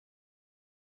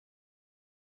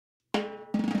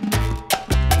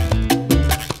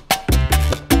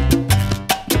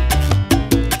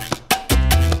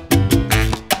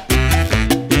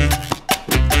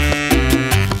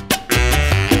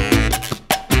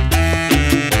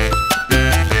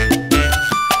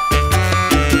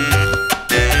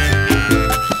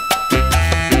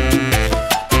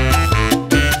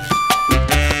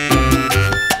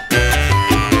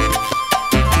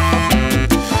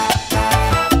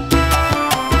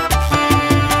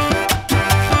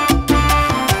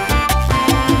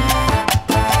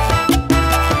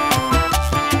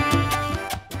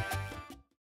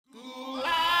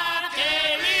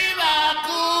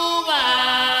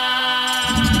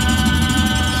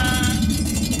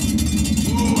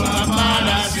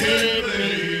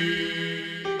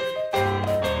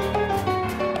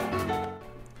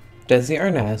Desi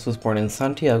Arnaz was born in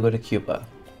Santiago de Cuba,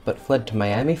 but fled to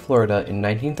Miami, Florida in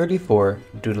 1934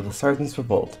 due to the Sergeant's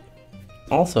Revolt,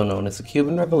 also known as the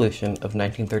Cuban Revolution of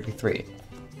 1933.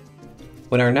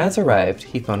 When Arnaz arrived,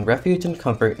 he found refuge and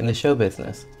comfort in the show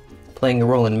business, playing a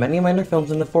role in many minor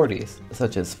films in the 40s,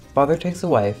 such as Father Takes a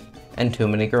Wife and Too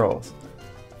Many Girls.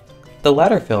 The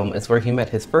latter film is where he met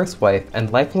his first wife and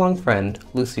lifelong friend,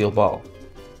 Lucille Ball.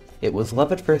 It was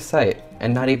love at first sight,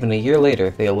 and not even a year later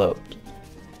they eloped.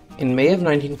 In May of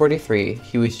 1943,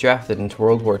 he was drafted into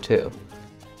World War II.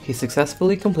 He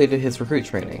successfully completed his recruit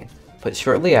training, but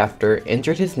shortly after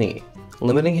injured his knee,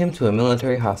 limiting him to a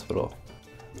military hospital.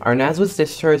 Arnaz was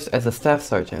discharged as a staff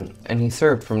sergeant, and he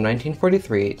served from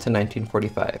 1943 to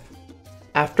 1945.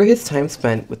 After his time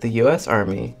spent with the U.S.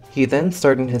 Army, he then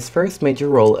starred in his first major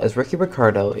role as Ricky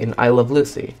Ricardo in I Love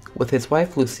Lucy, with his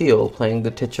wife Lucille playing the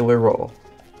titular role.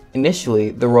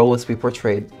 Initially, the role was to be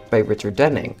portrayed by Richard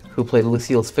Denning, who played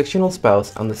Lucille's fictional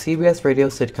spouse on the CBS radio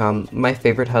sitcom My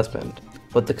Favorite Husband,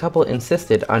 but the couple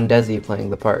insisted on Desi playing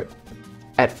the part.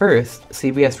 At first,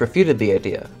 CBS refuted the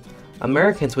idea.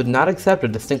 Americans would not accept a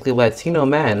distinctly Latino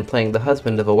man playing the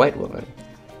husband of a white woman.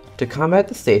 To combat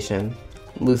the station,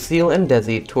 Lucille and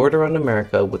Desi toured around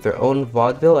America with their own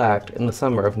vaudeville act in the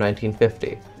summer of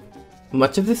 1950.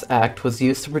 Much of this act was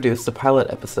used to produce the pilot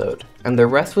episode, and the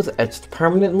rest was etched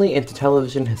permanently into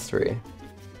television history.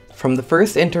 From the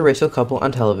first interracial couple on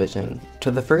television,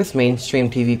 to the first mainstream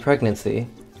TV pregnancy,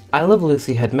 I Love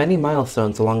Lucy had many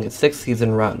milestones along its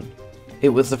 6-season run. It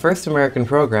was the first American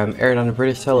program aired on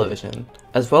British television,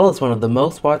 as well as one of the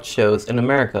most watched shows in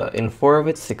America in 4 of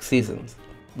its 6 seasons.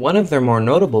 One of their more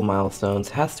notable milestones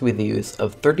has to be the use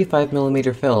of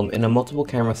 35mm film in a multiple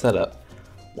camera setup,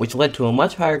 which led to a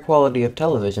much higher quality of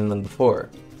television than before.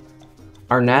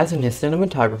 Arnaz and his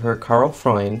cinematographer Carl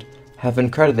Freund have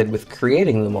been credited with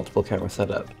creating the multiple camera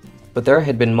setup, but there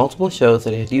had been multiple shows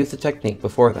that had used the technique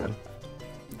before them.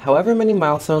 However many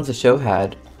milestones the show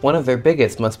had, one of their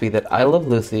biggest must be that I Love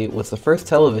Lucy was the first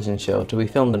television show to be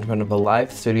filmed in front of a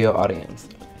live studio audience.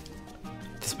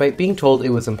 Despite being told it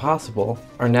was impossible,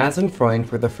 Arnaz and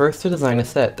Freund were the first to design a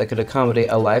set that could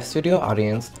accommodate a live studio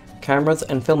audience, cameras,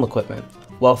 and film equipment,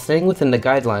 while staying within the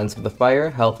guidelines of the fire,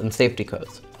 health, and safety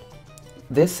codes.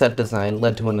 This set design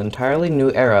led to an entirely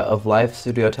new era of live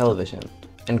studio television,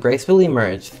 and gracefully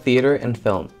merged theater and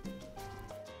film.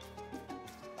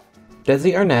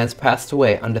 Desi Arnaz passed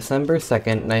away on December 2,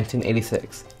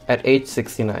 1986, at age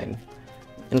 69.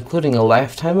 Including a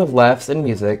lifetime of laughs and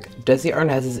music, Desi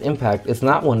Arnaz's impact is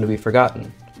not one to be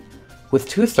forgotten. With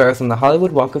 2 stars on the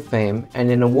Hollywood Walk of Fame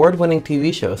and an award-winning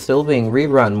TV show still being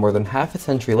rerun more than half a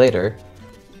century later,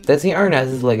 Desi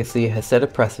Arnaz's legacy has set a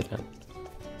precedent,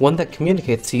 one that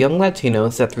communicates to young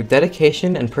Latinos that through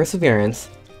dedication and perseverance,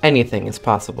 anything is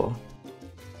possible.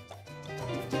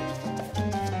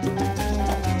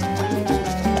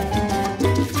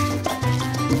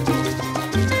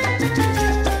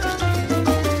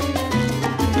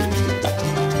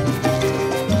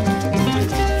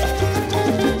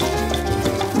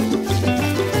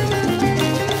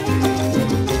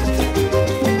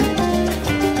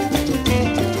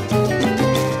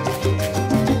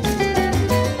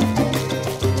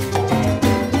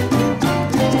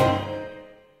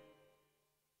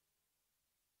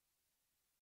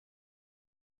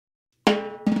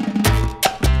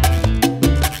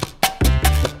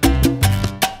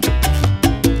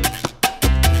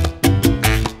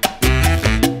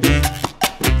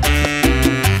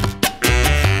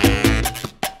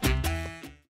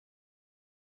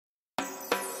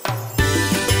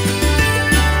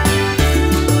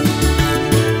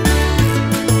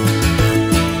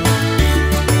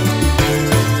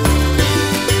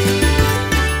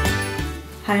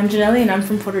 Hi, I'm Janelle and I'm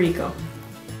from Puerto Rico.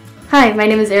 Hi, my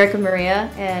name is Erica Maria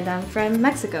and I'm from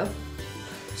Mexico.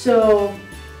 So,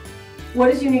 what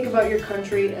is unique about your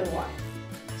country and why?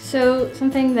 So,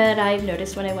 something that I've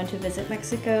noticed when I went to visit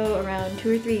Mexico around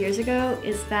 2 or 3 years ago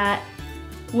is that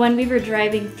when we were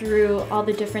driving through all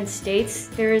the different states,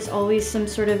 there is always some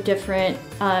sort of different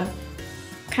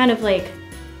kind of like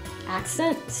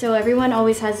accent. So everyone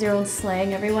always has their own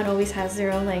slang, everyone always has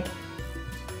their own like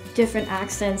different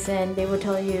accents, and they will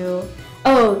tell you,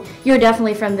 oh, you're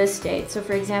definitely from this state. So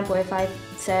for example, if I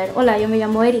said, hola, yo me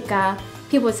llamo Erika,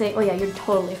 people would say, oh yeah, you're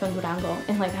totally from Durango.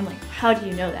 And like, I'm like, how do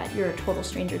you know that? You're a total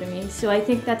stranger to me. So I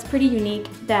think that's pretty unique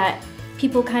that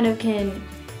people kind of can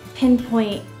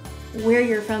pinpoint where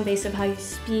you're from based on how you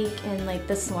speak and like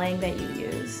the slang that you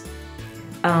use.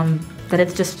 That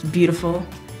it's just beautiful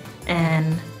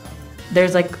and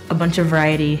there's like a bunch of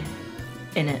variety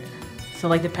in it. So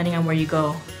like depending on where you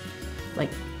go, like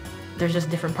there's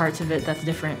just different parts of it that's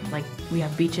different. Like, we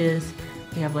have beaches,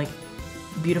 we have like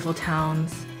beautiful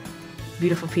towns,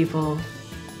 beautiful people,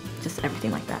 just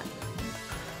everything like that.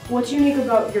 What's unique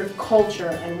about your culture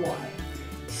and why?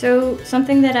 So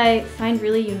something that I find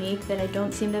really unique that I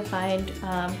don't seem to find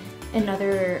in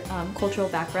other cultural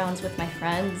backgrounds with my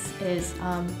friends is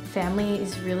family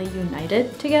is really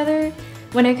united together.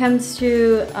 When it comes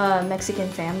to Mexican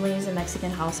families and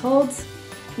Mexican households,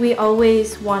 we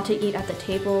always want to eat at the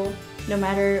table. No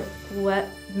matter what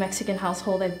Mexican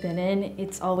household I've been in,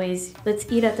 it's always, let's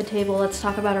eat at the table, let's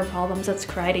talk about our problems, let's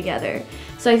cry together.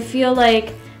 So I feel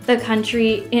like the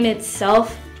country in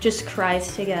itself just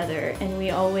cries together, and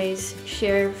we always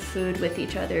share food with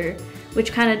each other,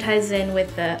 which kind of ties in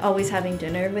with the always having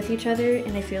dinner with each other,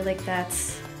 and I feel like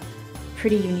that's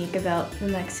pretty unique about the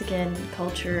Mexican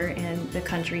culture and the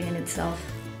country in itself.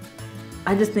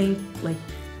 I just think like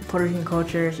Puerto Rican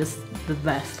culture is just the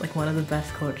best, like one of the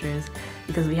best cultures,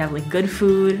 because we have like good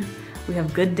food, we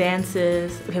have good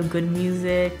dances, we have good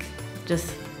music,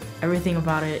 just everything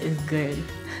about it is good.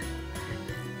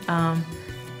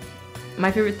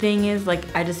 My favorite thing is like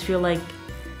I just feel like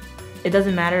it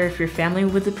doesn't matter if you're family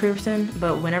with the person,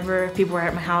 but whenever people are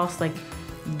at my house, like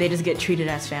they just get treated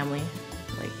as family,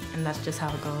 like, and that's just how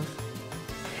it goes.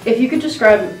 If you could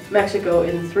describe Mexico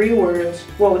in 3 words,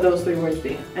 what would those 3 words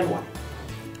be and why?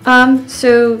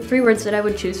 So 3 words that I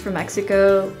would choose for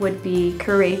Mexico would be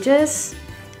courageous,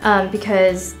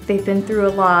 because they've been through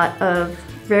a lot of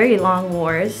very long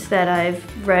wars that I've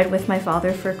read with my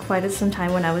father for quite some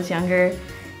time when I was younger.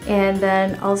 And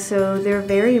then also they're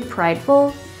very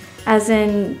prideful, as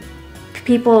in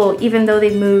people, even though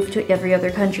they move to every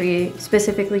other country,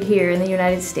 specifically here in the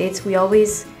United States, we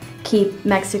always keep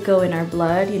Mexico in our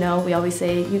blood, you know, we always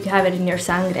say you have it in your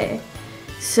sangre.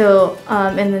 So,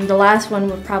 and then the last one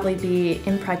would probably be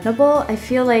impregnable. I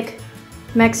feel like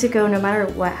Mexico, no matter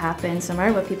what happens, no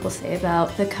matter what people say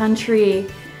about the country,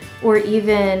 or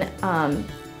even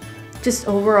just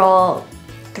overall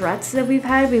threats that we've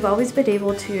had, we've always been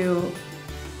able to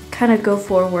kind of go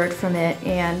forward from it,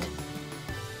 and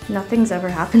nothing's ever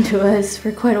happened to us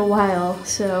for quite a while.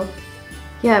 So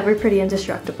yeah, we're pretty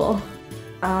indestructible.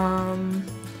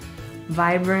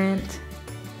 Vibrant,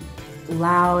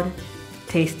 loud,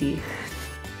 tasty.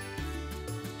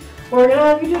 What we're gonna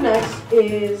have you do next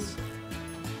is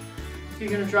you're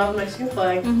gonna draw the Mexican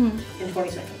flag in 20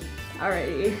 seconds.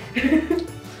 Alrighty.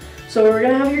 So what we're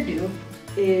gonna have you do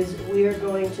is we are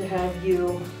going to have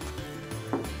you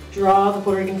draw the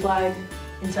Puerto Rican flag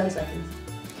in 10 seconds.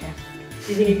 Okay.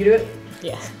 Do you think you can do it?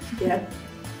 Yeah. Yeah?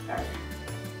 Alright.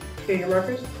 Here are your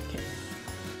markers. Okay.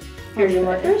 Here's your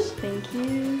markers. Thank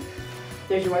you.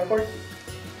 There's your whiteboard.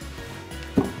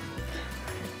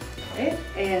 Okay,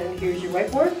 and here's your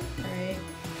whiteboard. Alright.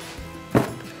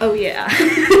 Oh yeah.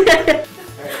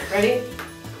 Alright, ready,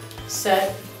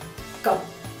 set, go.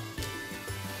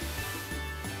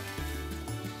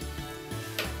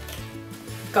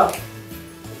 Go.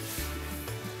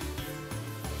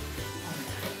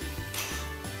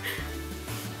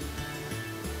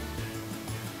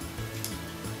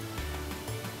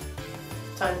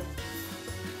 Time.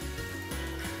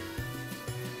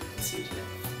 Let's see what you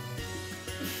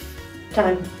got.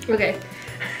 Time. Okay.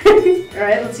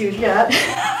 Alright, let's see what you got.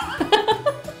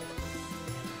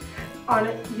 On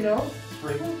it, you know?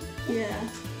 Sprinkles? Yeah.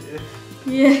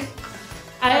 Yeah.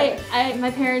 Yeah.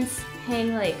 My parents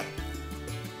hang like,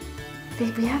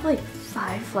 we have like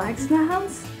 5 flags in the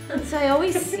house, so I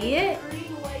always see it.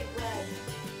 Green, white, red.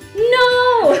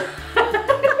 No!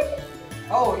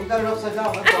 Oh, you got it upside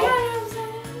down, that's all.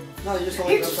 No, you just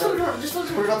hold it upside down. Just look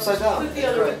Put it upside down. Put the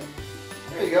other way.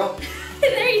 There you go.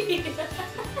 There you go.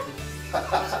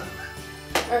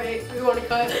 Alright, we want to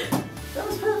cut. That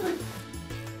was perfect.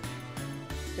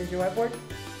 Here's your whiteboard.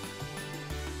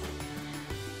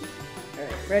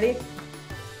 Alright, ready,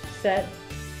 set,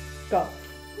 go.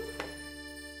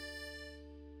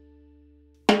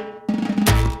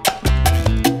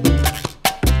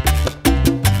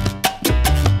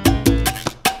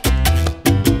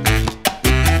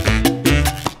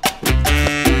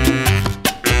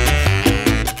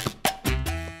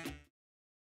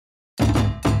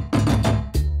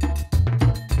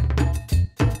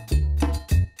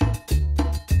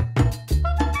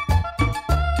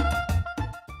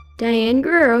 Diane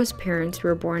Guerrero's parents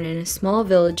were born in a small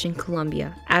village in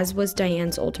Colombia, as was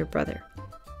Diane's older brother.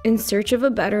 In search of a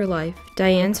better life,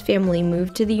 Diane's family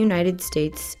moved to the United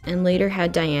States and later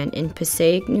had Diane in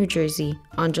Passaic, New Jersey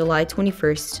on July 21,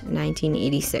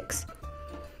 1986.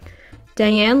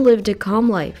 Diane lived a calm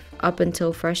life up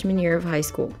until freshman year of high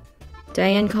school.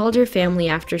 Diane called her family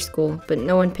after school, but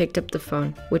no one picked up the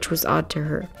phone, which was odd to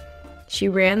her. She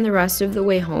ran the rest of the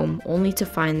way home, only to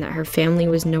find that her family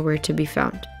was nowhere to be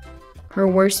found. Her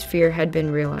worst fear had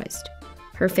been realized.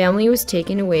 Her family was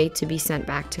taken away to be sent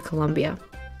back to Colombia.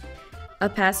 A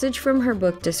passage from her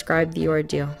book described the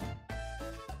ordeal.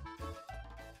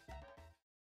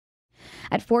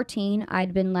 At 14,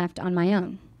 I'd been left on my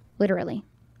own, literally.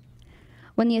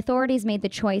 When the authorities made the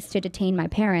choice to detain my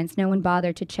parents, no one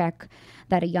bothered to check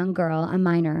that a young girl, a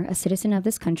minor, a citizen of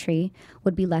this country,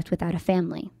 would be left without a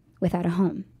family, without a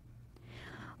home,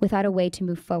 without a way to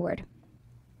move forward.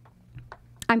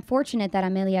 I'm fortunate that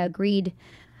Amelia agreed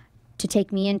to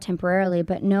take me in temporarily,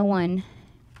 but no one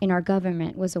in our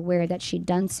government was aware that she'd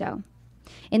done so.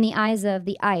 In the eyes of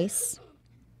the ICE,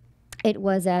 it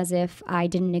was as if I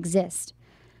didn't exist.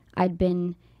 I'd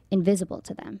been invisible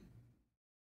to them.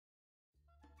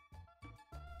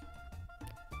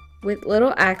 With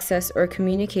little access or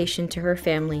communication to her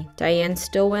family, Diane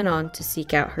still went on to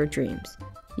seek out her dreams.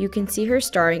 You can see her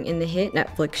starring in the hit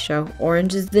Netflix show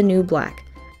Orange is the New Black,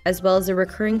 as well as a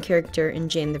recurring character in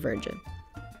Jane the Virgin.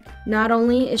 Not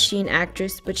only is she an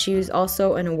actress, but she is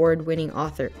also an award-winning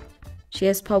author. She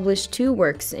has published 2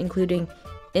 works, including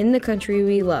In the Country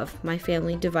We Love, My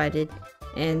Family Divided,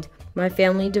 and My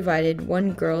Family Divided,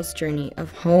 One Girl's Journey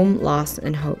of Home, Loss,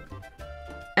 and Hope.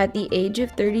 At the age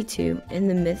of 32, in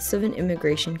the midst of an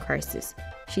immigration crisis,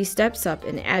 she steps up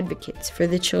and advocates for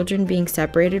the children being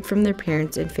separated from their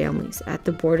parents and families at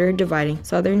the border dividing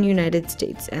southern United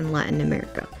States and Latin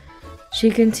America. She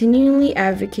continually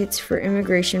advocates for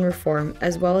immigration reform,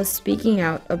 as well as speaking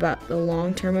out about the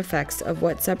long-term effects of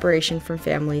what separation from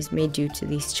families may do to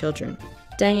these children.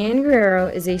 Diane Guerrero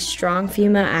is a strong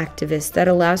female activist that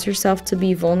allows herself to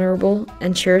be vulnerable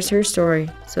and shares her story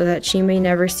so that she may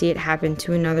never see it happen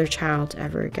to another child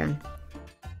ever again.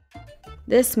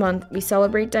 This month, we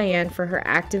celebrate Diane for her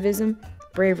activism,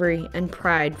 bravery, and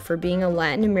pride for being a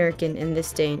Latin American in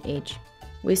this day and age.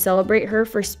 We celebrate her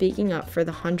for speaking up for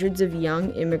the hundreds of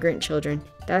young immigrant children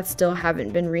that still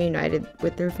haven't been reunited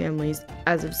with their families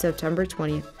as of September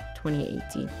 20th,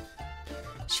 2018.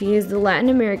 She is the Latin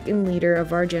American leader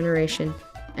of our generation,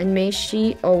 and may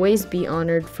she always be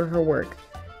honored for her work,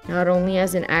 not only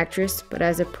as an actress, but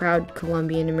as a proud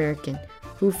Colombian American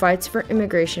who fights for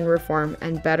immigration reform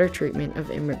and better treatment of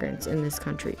immigrants in this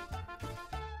country.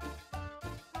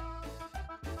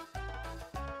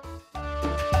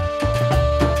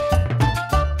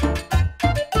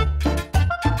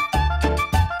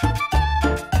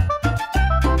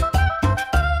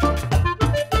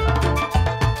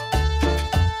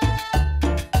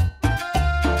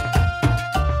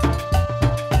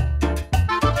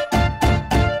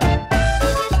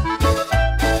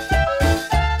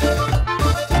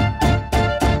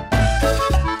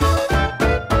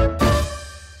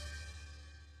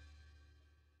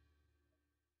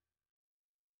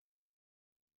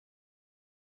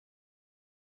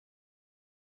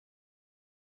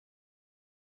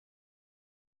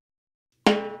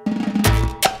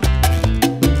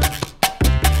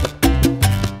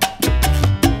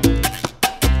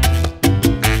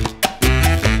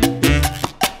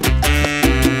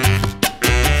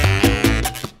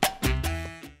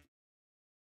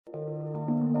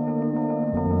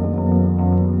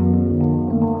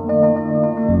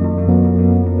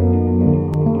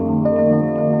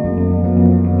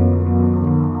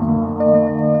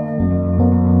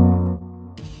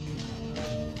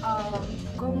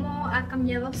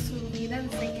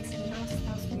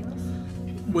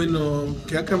 Bueno,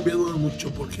 que ha cambiado mucho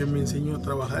porque me enseñó a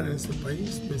trabajar en este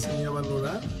país, me enseñó a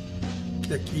valorar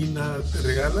que aquí nada te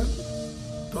regalan,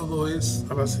 todo es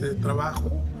a base de trabajo.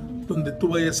 Donde tú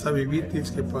vayas a vivir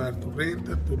tienes que pagar tu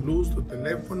renta, tu luz, tu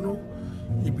teléfono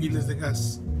y biles de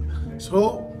gas.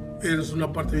 Eso es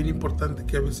una parte bien importante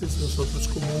que a veces nosotros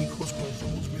como hijos, cuando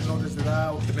somos menores de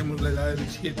edad o tenemos la edad de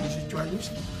 17, 18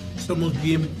 años, somos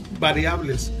bien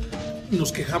variables.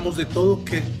 Nos quejamos de todo,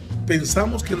 que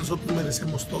pensamos que nosotros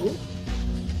merecemos todo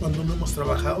cuando no hemos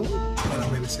trabajado para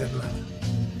merecer nada.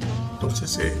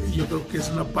 Entonces yo creo que es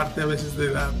una parte a veces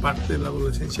de la parte de la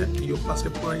adolescencia que yo pasé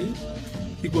por ahí,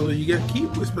 y cuando llegué aquí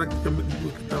pues prácticamente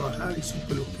tuve que trabajar y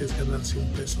supe lo que es ganarse un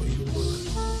peso y un dólar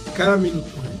cada minuto,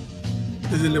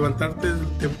 desde levantarte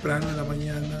temprano en la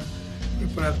mañana,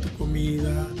 preparar tu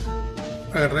comida,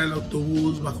 agarrar el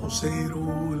autobús bajo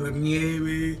cero, en la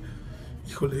nieve.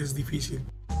 Híjole, es difícil.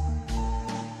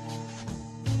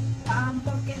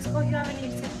 ¿Por qué escogió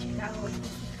venirse a Chicago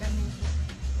específicamente?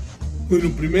 Bueno,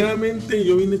 primeramente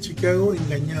yo vine a Chicago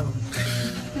engañado.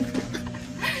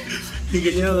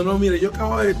 Engañado, no, mira, yo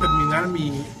acababa de terminar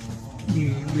mi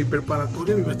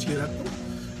preparatoria, mi bachillerato.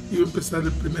 Iba a empezar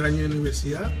el primer año de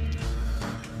universidad.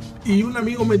 Y un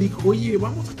amigo me dijo, oye,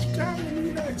 vamos a Chicago,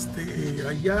 mira,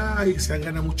 allá se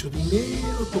gana mucho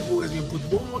dinero, tú juegas bien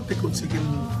fútbol, te consiguen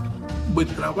un buen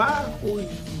trabajo y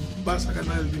vas a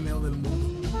ganar el dinero del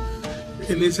mundo.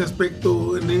 En ese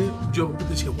aspecto, yo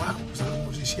decía, wow, pues a lo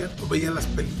mejor sí es cierto. Veía las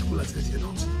películas y decía,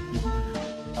 no, sí.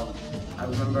 I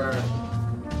remember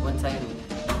one time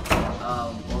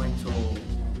going to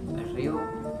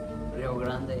Rio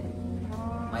Grande.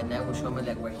 My dad would show me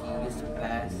like where he used to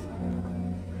pass.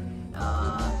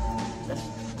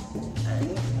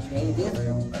 Changes.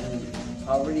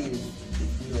 Poverty is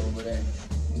real over there.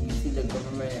 You see the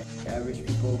government, average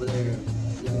people over there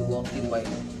living wealthy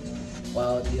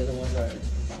while the other ones are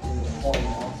living poor.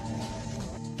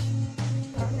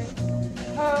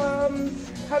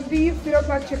 How do you feel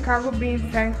about Chicago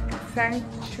being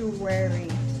sanctuary?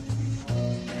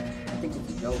 I think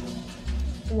it's a joke.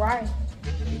 Why?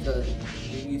 Because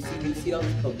you see all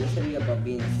this publicity about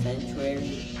being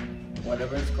sanctuary,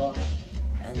 whatever it's called,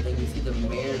 and then you see the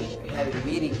mayor having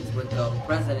meetings with the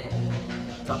president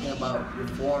talking about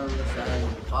reforms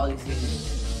and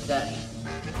policies that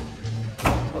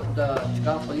the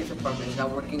Chicago Police Department is now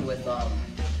working with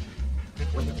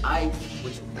ICE,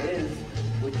 which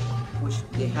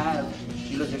they have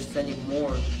because they're sending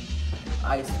more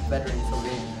ICE veterans over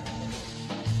there.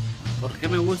 ¿Por qué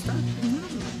me gusta?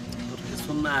 Porque es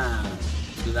una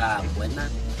ciudad buena,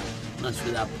 una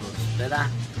ciudad próspera,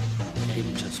 hay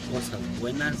muchas cosas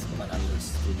buenas para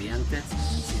los estudiantes,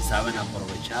 si saben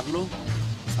aprovecharlo,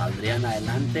 saldrían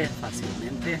adelante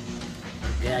fácilmente,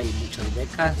 porque hay muchas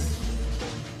becas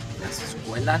en las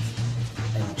escuelas,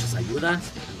 hay muchas ayudas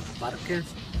en los parques,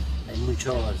 hay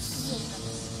muchas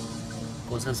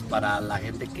cosas para la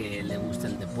gente que le gusta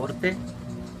el deporte.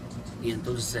 Y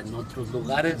entonces en otros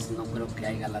lugares no creo que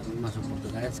haya las mismas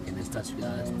oportunidades que en esta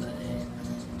ciudad de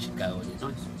Chicago,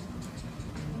 Illinois.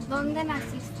 ¿Dónde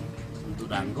naciste? En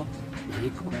Durango,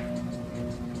 México.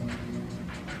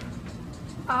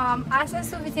 ¿Haces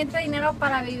suficiente dinero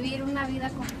para vivir una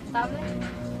vida confortable?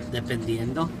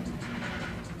 Dependiendo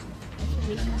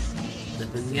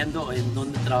en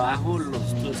dónde trabajo, los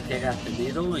estudios que haya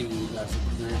tenido y las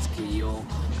oportunidades que yo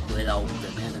pueda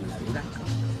obtener en la vida.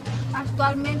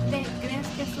 ¿Actualmente crees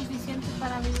que es suficiente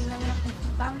para vivir una vida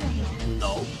confortable?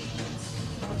 No.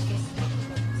 ¿Por qué?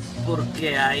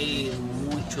 Porque hay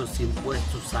muchos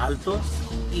impuestos altos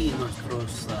y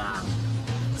nuestros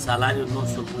salarios no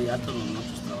son muy altos donde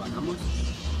nosotros trabajamos.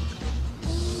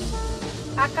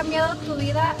 ¿Ha cambiado tu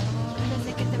vida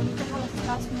desde que te viniste a los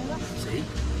Estados Unidos? Sí,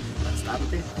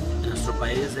 bastante. Nuestro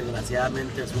país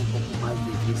desgraciadamente es un poco más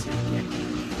difícil que aquí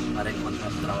para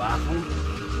encontrar trabajo,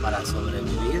 para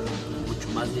sobrevivir, mucho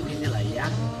más difícil allá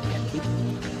que aquí.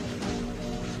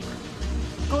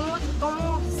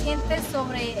 ¿Cómo sientes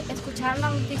sobre escuchar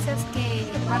las noticias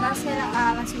que van a hacer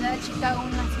a la ciudad de Chicago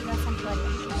una ciudad santuario?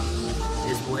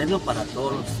 Es bueno para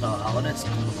todos los trabajadores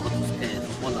como nosotros que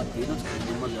somos latinos, que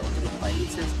venimos de otros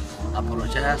países,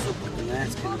 aprovechar las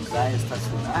oportunidades que nos da esta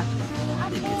ciudad,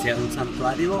 de que sea un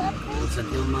santuario, nos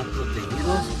sentimos más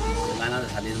protegidos, con ganas de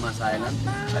salir más adelante,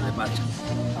 echarle marcha.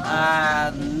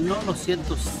 No lo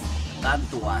siento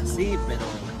tanto así, pero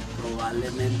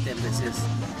probablemente a veces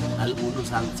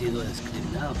algunos han sido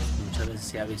discriminados. Muchas veces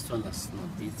se ha visto en las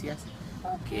noticias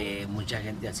que mucha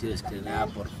gente ha sido discriminada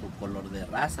por su color de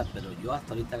raza, pero yo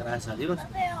hasta ahorita, gracias a Dios,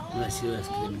 no he sido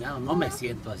discriminado, no me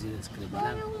siento así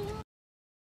discriminado.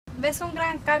 ¿Ves un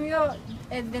gran cambio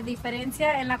de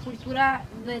diferencia en la cultura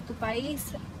de tu país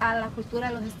a la cultura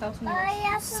de los Estados Unidos?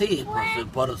 Sí,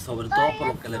 sobre todo por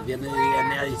lo que les viene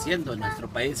diciendo, en nuestro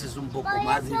país es un poco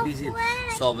más difícil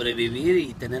sobrevivir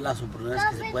y tener las oportunidades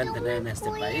que se pueden tener en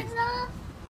este país.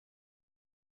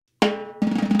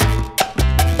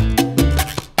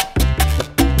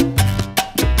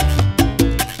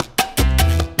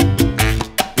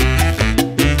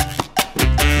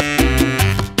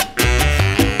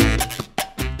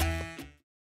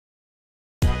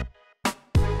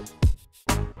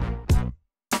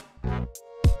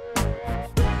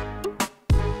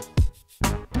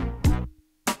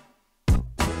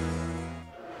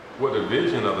 Well, the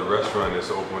vision of the restaurant is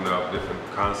to open up different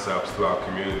concepts throughout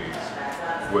communities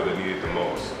where they're needed the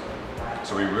most.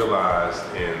 So we realized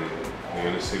in the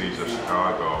inner cities of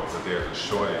Chicago that there's a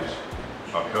shortage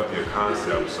of healthier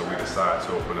concepts, so we decided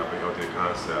to open up a healthier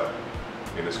concept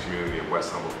in this community in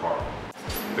West Humboldt Park.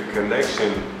 The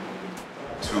connection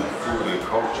to food and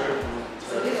culture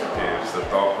is the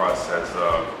thought process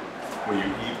of when you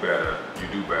eat better, you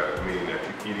do better, meaning that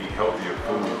if you're eating healthier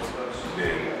foods,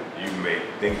 then you may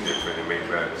think different and make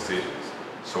better decisions.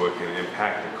 So it can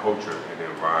impact the culture and the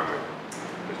environment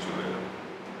that you live in.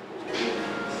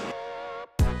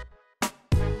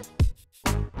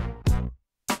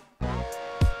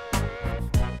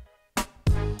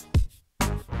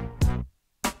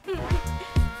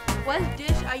 What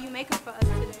dish are you making for us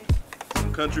today?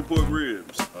 Some country pork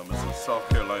ribs. It's a South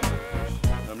Carolina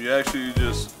dish. You actually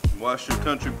just wash your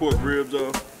country pork ribs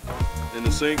off in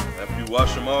the sink. After you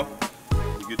wash them off,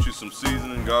 you get you some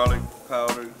seasoning, garlic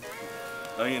powder,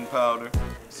 onion powder,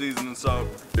 seasoning salt.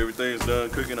 Everything's done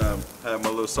cooking. I have my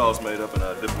little sauce made up and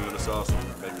I dip them in the sauce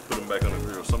and maybe put them back on the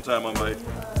grill. Sometime I might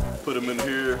put them in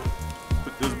here,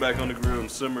 put this back on the grill and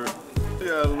simmer it.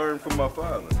 Yeah, I learned from my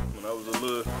father. When I was a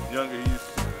little younger, he used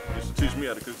to teach me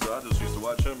how to cook, so I just used to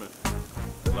watch him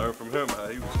and learn from him how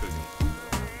he was cooking.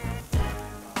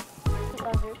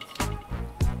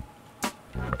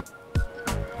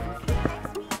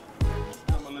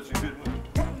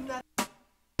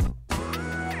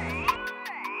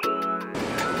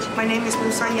 My name is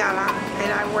Luz Ayala,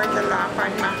 and I work at La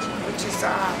Palma, which is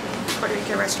a Puerto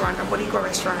Rican restaurant, a Boricua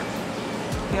restaurant.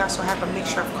 We also have a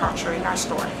mixture of culture in our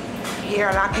store. Here,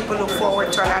 a lot of people look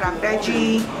forward to a lot of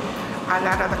veggie, a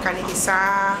lot of the carne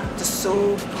guisada, the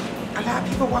soup. A lot of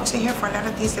people walk in here for a lot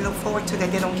of things they look forward to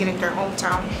that they don't get in their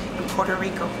hometown in Puerto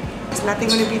Rico. It's nothing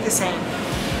going to be the same.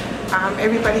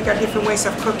 Everybody got different ways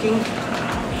of cooking.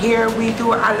 Here, we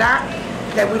do a lot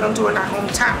that we don't do in our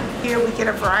hometown. Here, we get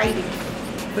a variety.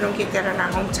 We don't get that in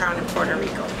our hometown in Puerto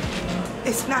Rico.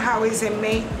 It's not how is it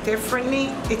made differently,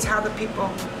 it's how the people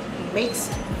makes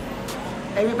it.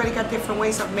 Everybody got different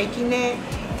ways of making it,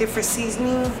 different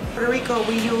seasoning. Puerto Rico,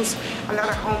 we use a lot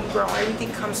of homegrown.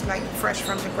 Everything comes like fresh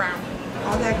from the ground.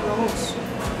 All that grows.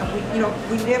 And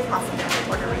we live off of that in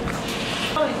Puerto Rico.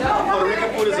 Puerto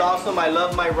Rican food is awesome. I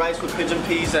love my rice with pigeon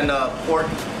peas and pork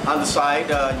on the side.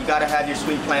 You gotta have your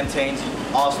sweet plantains.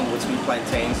 Awesome with sweet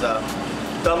plantains.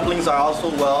 Dumplings are also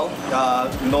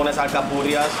known as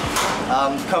alcapurrias.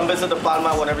 Come visit the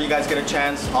Palma whenever you guys get a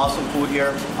chance. Awesome food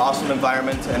here, awesome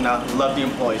environment, and love the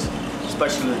employees.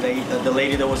 Especially the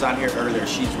lady that was on here earlier.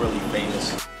 She's really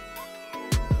famous.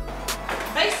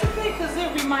 Basically, because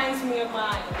it reminds me of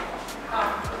mine.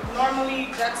 Normally,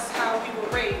 that's how we were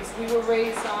raised. We were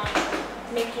raised on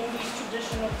making these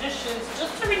traditional dishes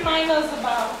just to remind us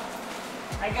about,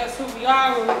 I guess, who we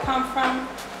are, where we come from.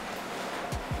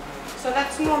 So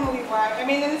that's normally why. I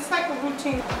mean, it's like a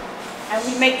routine. And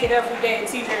we make it every day.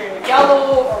 It's either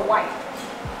yellow or white.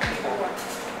 Either one.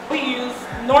 We use,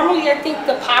 normally I think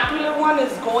the popular one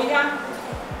is Goya.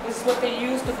 This is what they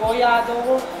use, the Goya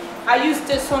adobo. I use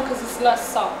this one because it's less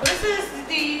salt. This is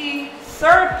the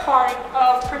third part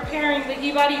of preparing the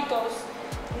ibaritos.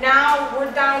 Now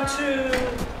we're down to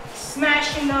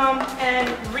smashing them and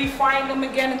refrying them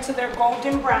again until they're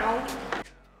golden brown.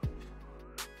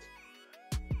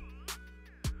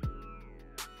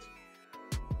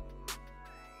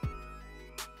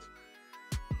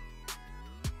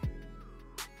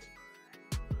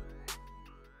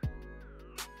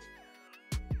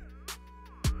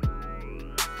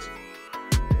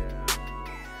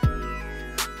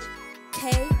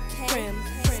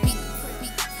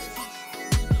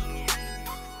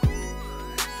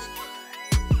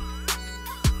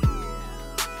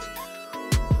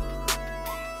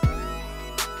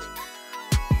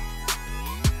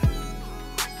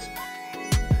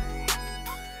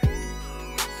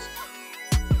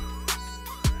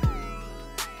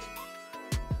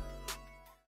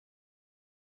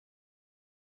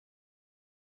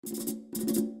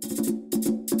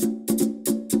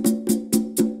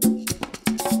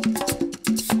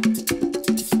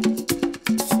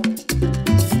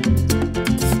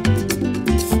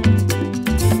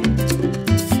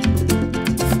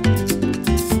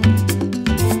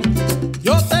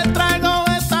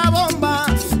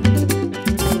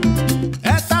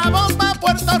 Esta bomba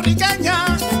puertorriqueña.